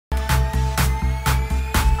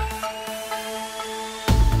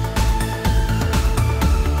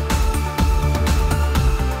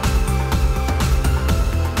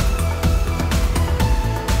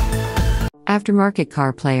Aftermarket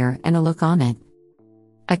Car Player and a look on it.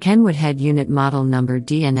 A Kenwood head unit model number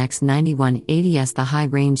DNX9180S, the high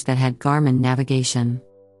range that had Garmin navigation.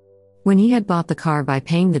 When he had bought the car by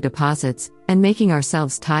paying the deposits and making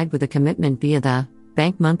ourselves tied with a commitment via the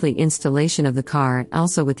bank monthly installation of the car and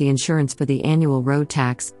also with the insurance for the annual road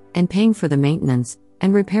tax and paying for the maintenance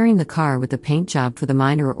and repairing the car with the paint job for the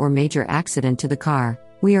minor or major accident to the car,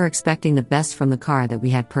 we are expecting the best from the car that we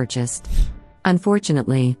had purchased.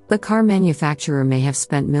 Unfortunately, the car manufacturer may have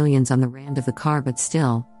spent millions on the rand of the car, but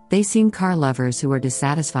still, they seem car lovers who are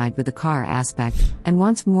dissatisfied with the car aspect and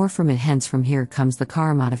wants more from it. Hence from here comes the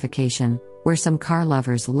car modification, where some car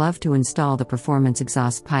lovers love to install the performance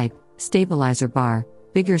exhaust pipe, stabilizer bar,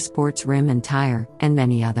 bigger sports rim and tire, and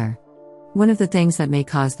many other. One of the things that may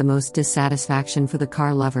cause the most dissatisfaction for the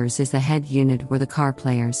car lovers is the head unit or the car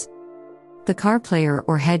players. The car player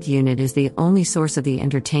or head unit is the only source of the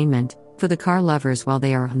entertainment for the car lovers while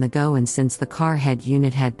they are on the go, and since the car head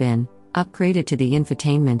unit had been upgraded to the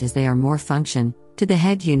infotainment as they are more function to the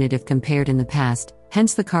head unit if compared in the past,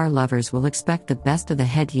 hence the car lovers will expect the best of the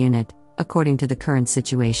head unit, according to the current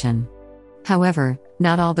situation. However,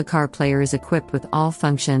 not all the car player is equipped with all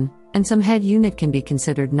function, and some head unit can be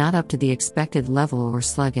considered not up to the expected level or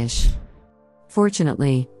sluggish.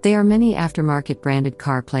 Fortunately, there are many aftermarket branded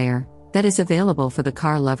car player that is available for the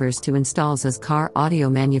car lovers to install as car audio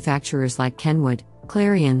manufacturers like Kenwood,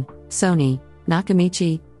 Clarion, Sony,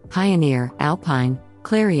 Nakamichi, Pioneer, Alpine,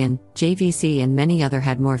 Clarion, JVC and many other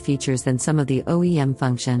had more features than some of the OEM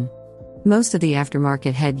function. Most of the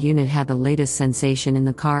aftermarket head unit had the latest sensation in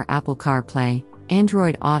the car: Apple CarPlay,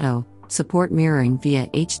 Android Auto, support mirroring via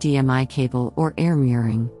HDMI cable or air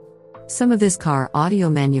mirroring. Some of this car audio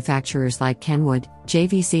manufacturers like Kenwood,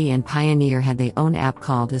 JVC and Pioneer had their own app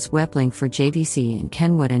called as WebLink for JVC and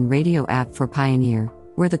Kenwood and Radio app for Pioneer,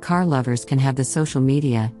 where the car lovers can have the social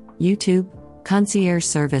media, YouTube, concierge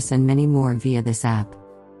service and many more via this app.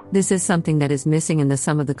 This is something that is missing in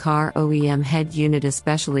some of the car OEM head unit,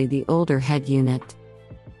 especially the older head unit.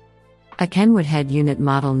 A Kenwood head unit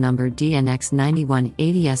model number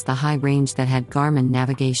DNX9180S, the high range that had Garmin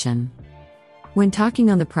navigation. When talking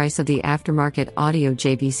on the price of the aftermarket audio,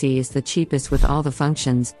 JVC is the cheapest with all the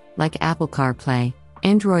functions, like Apple CarPlay,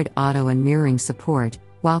 Android Auto and mirroring support,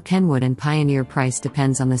 while Kenwood and Pioneer price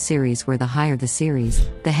depends on the series, where the higher the series,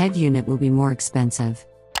 the head unit will be more expensive.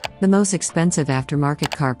 The most expensive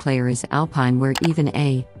aftermarket car player is Alpine, where even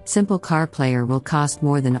a simple car player will cost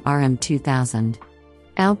more than Rm 2,000.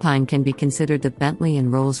 Alpine can be considered the Bentley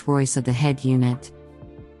and Rolls-Royce of the head unit.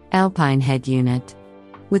 Alpine head unit.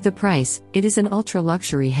 With the price, it is an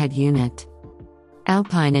ultra-luxury head unit.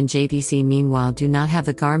 Alpine and JVC meanwhile do not have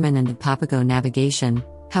the Garmin and the Papago navigation.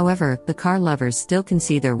 However, the car lovers still can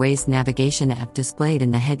see their Waze navigation app displayed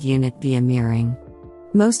in the head unit via mirroring.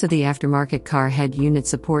 Most of the aftermarket car head units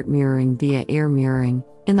support mirroring via air mirroring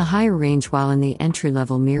in the higher range, while in the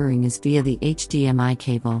entry-level mirroring is via the HDMI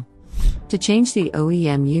cable. To change the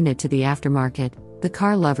OEM unit to the aftermarket, the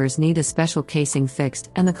car lovers need a special casing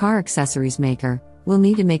fixed, and the car accessories maker will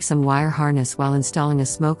need to make some wire harness while installing a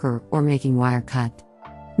smoker or making wire cut.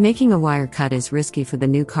 Making a wire cut is risky for the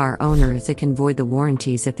new car owner, as it can void the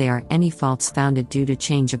warranties if there are any faults founded due to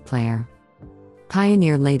change of player.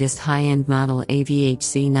 Pioneer latest high-end model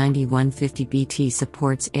AVHC 9150BT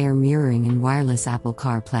supports air mirroring and wireless Apple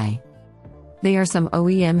CarPlay. There are some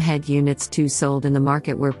OEM head units too sold in the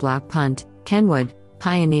market, where Block Punt, Kenwood,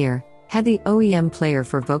 Pioneer had the OEM player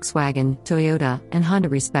for Volkswagen, Toyota, and Honda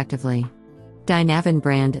respectively. Dynavan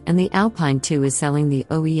brand and the Alpine 2 is selling the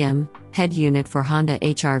OEM head unit for Honda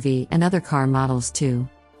HR-V and other car models too.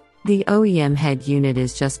 The OEM head unit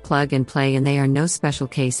is just plug and play, and there are no special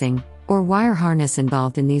casing or wire harness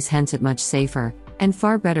involved in these, hence it much safer and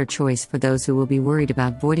far better choice for those who will be worried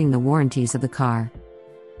about voiding the warranties of the car.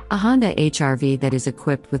 A Honda HR-V that is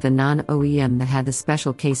equipped with a non-OEM that had the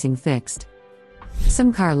special casing fixed.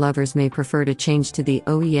 Some car lovers may prefer to change to the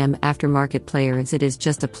OEM aftermarket player, as it is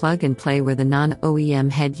just a plug and play, where the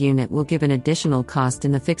non-OEM head unit will give an additional cost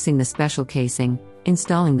in the fixing the special casing,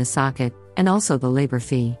 installing the socket, and also the labor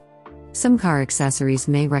fee. Some car accessories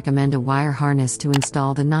may recommend a wire harness to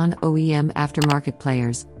install the non-OEM aftermarket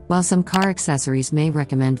players, while some car accessories may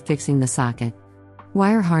recommend fixing the socket.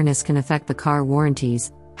 Wire harness can affect the car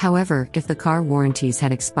warranties. However, if the car warranties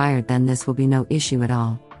had expired, then this will be no issue at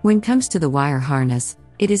all. When it comes to the wire harness,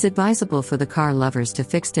 it is advisable for the car lovers to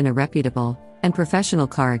fix in a reputable and professional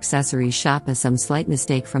car accessories shop, as some slight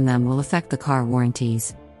mistake from them will affect the car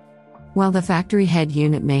warranties. While the factory head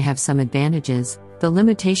unit may have some advantages, the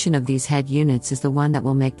limitation of these head units is the one that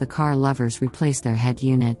will make the car lovers replace their head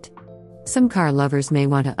unit. Some car lovers may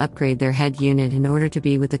want to upgrade their head unit in order to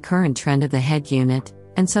be with the current trend of the head unit,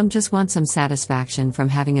 and some just want some satisfaction from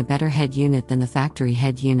having a better head unit than the factory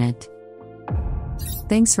head unit.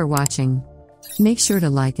 Thanks for watching. Make sure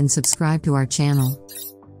to like and subscribe to our channel.